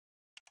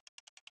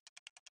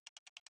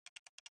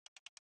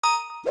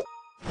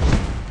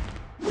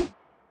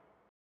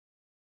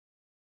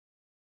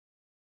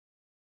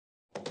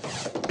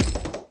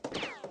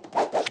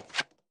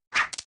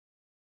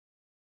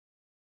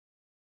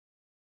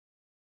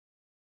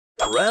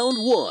Round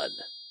 1.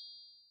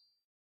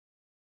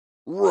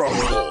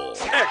 Rumble.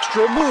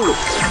 Extra move.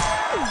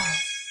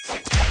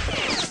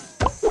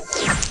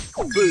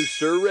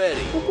 Booster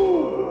ready.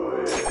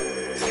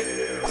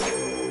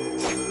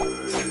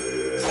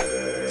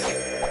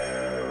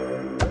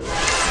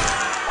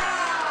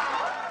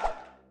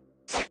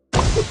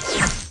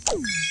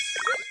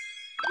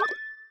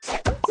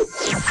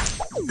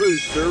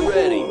 Booster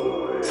ready.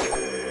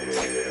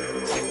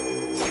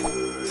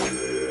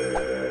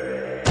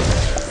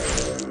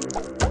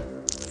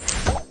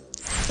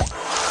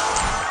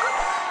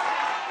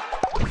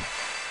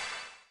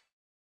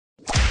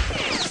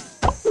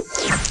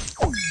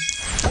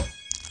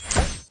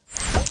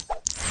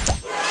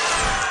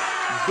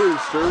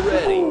 Booster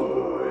ready.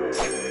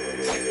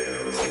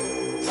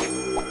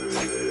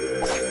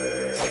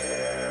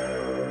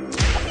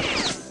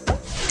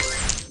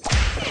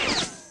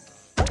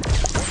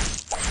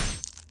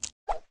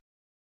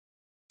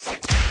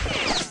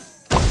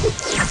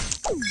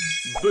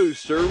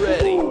 Booster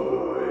ready.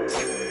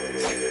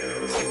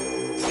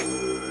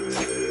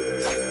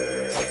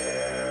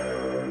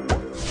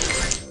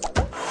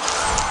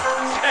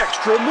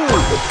 Extra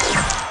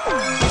move.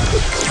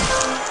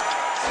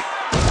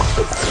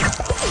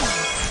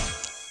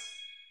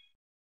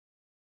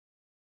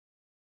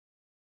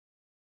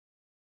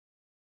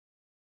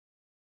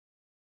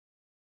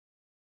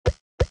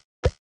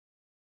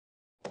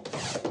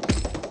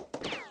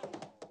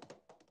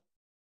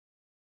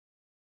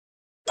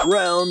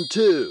 Round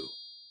 2.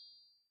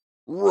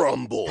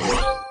 Rumble.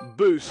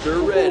 Booster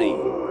ready.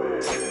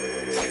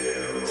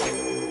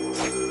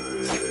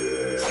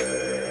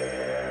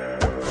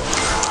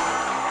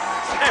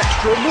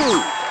 Extra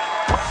move.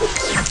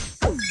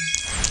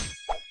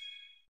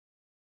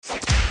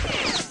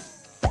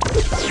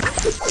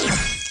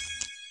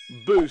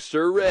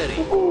 Booster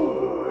ready.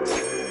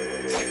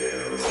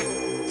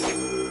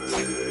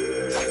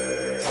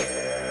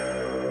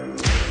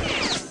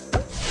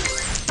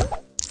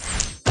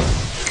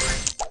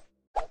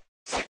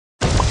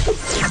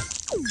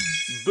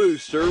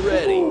 Booster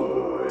ready.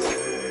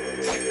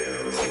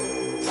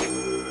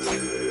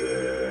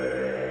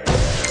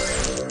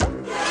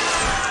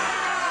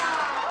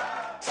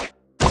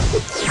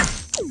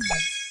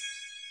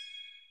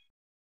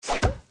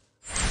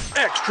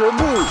 Extra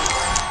move.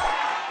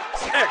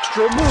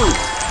 Extra move.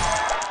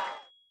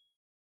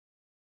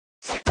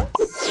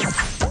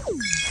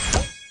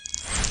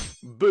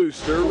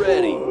 Booster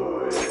ready.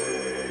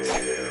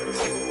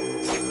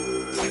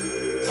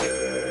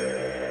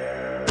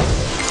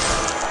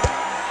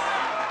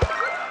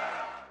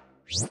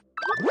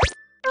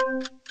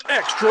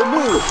 Extra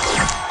move.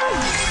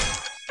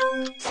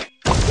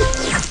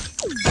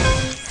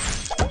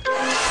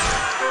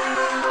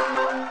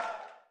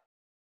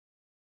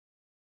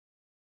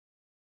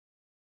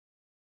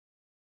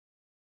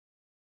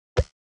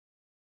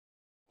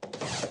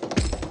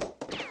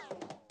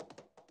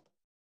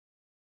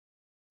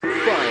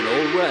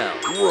 Final round.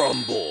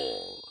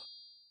 Rumble.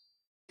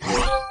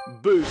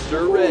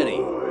 Booster ready.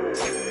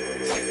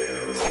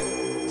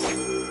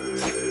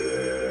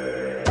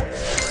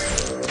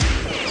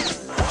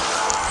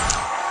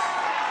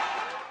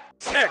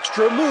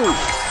 Extra move.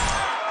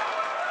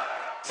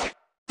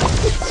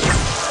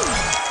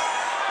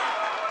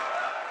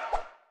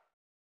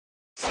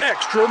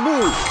 Extra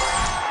move.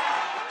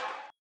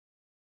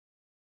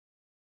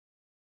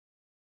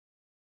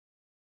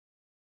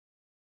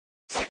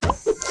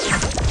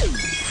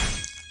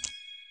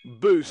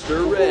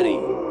 Booster ready.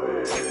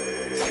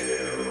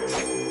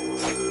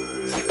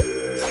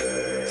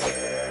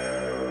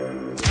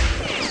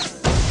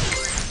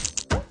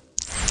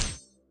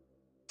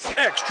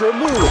 Extra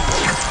move.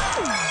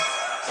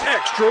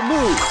 Extra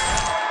move.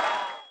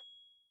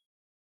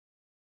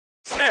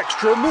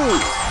 Extra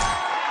move.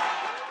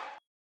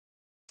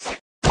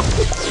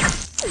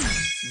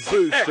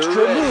 Booster extra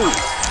ready.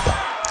 Move.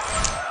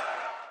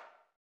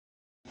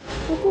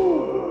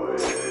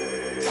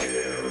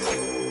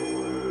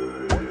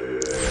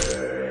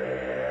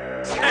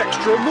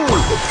 Extra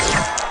move.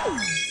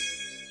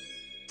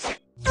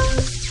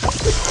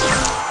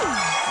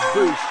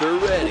 Booster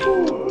ready.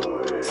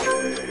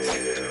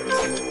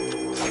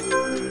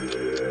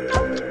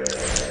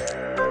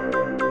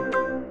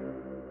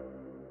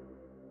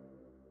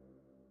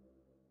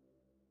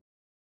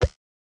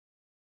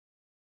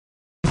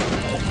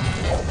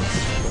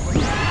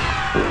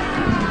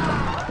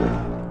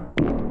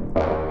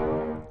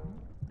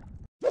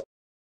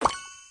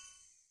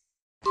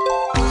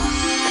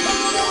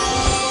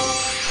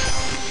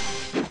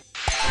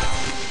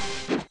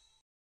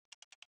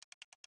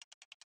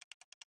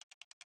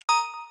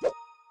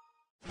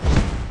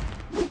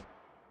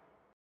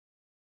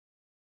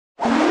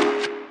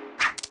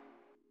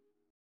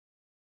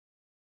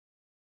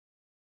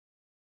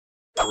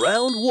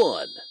 Round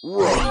 1.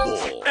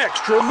 Rumble.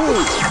 Extra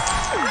move.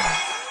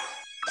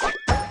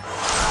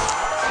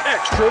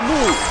 Extra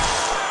move.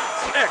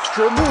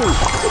 Extra move.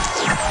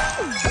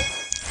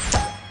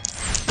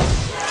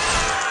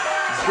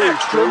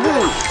 Extra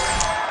move.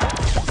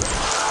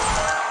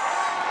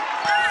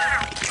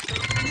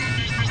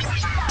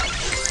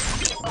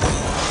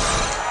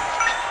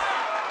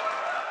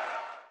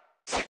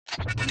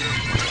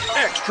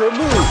 Extra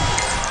move.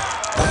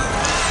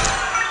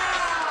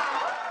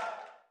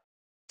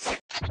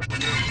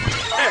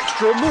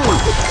 Extra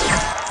move.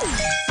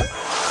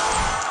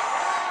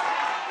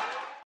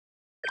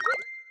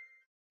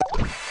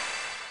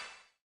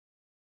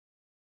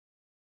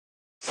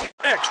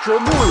 Extra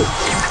move.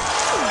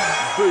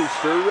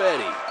 Booster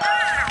ready.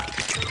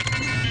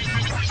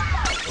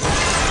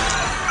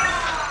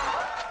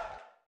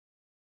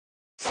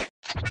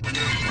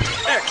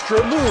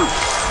 Extra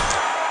move.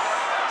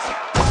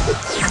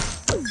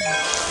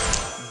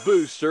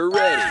 Booster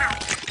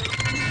ready.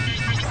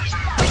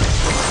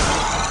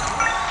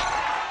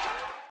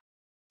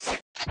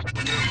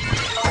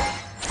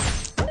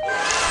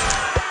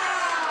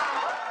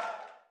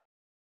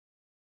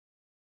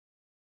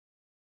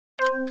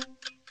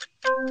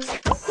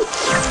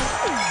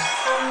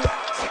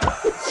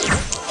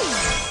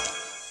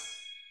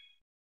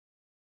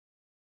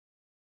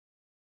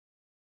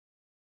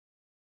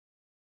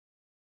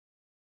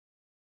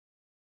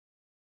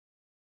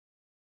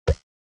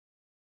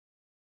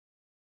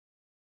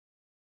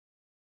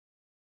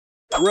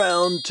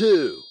 Round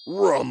 2,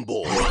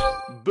 rumble.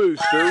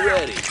 Booster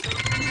ready.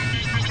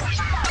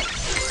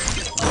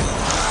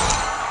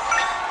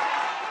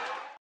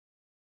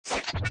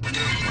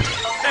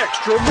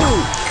 Extra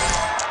move.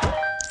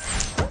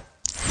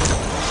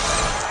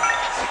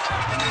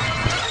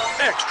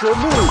 Extra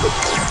move.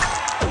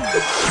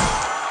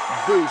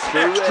 Booster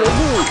extra ready.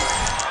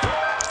 Move.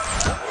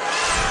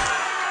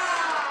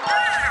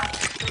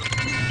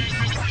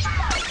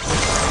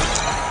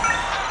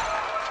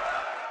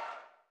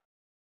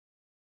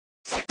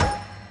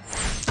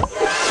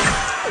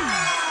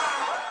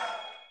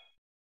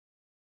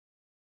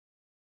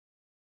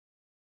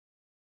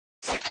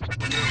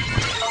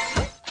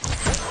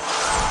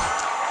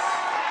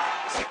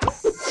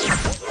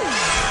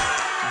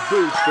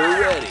 Booster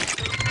ready.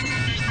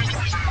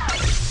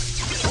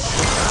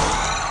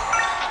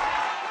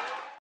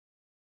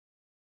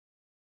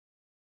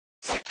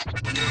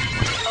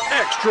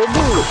 Extra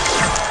move.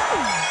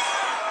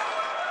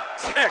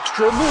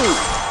 Extra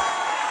move.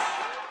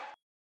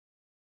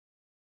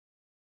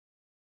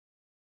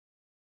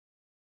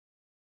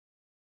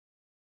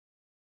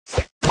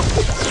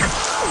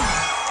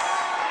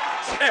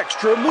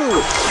 Extra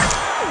move.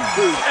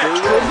 Booster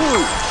extra ready.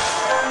 Move.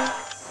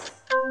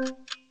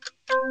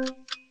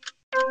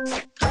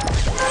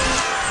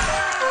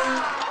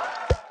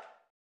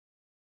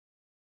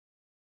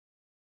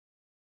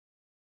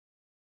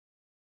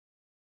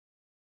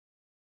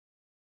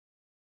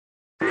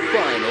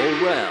 Final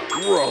round,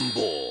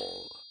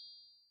 rumble.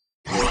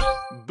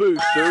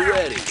 Booster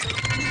ready.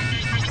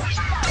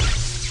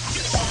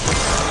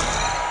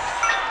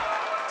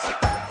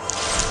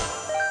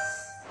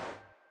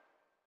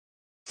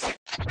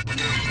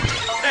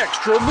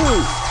 Extra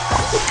move.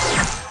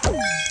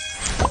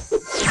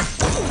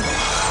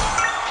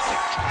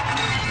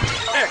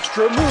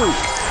 Extra move.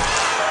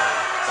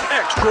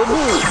 Extra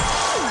move.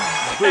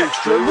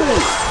 Booster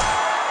move.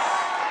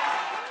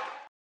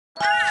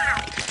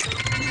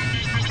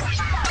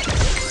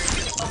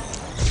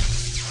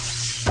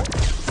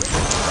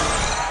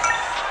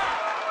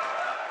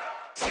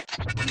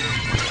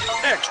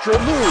 Extra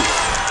move.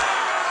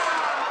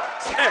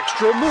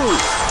 Extra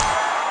move.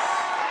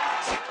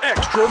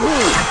 Extra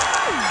move.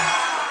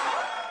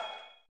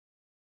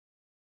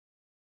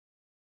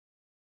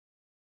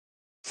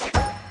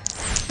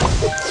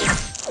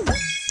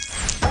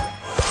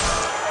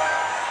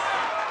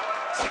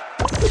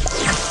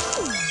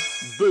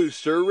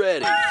 Booster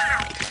ready.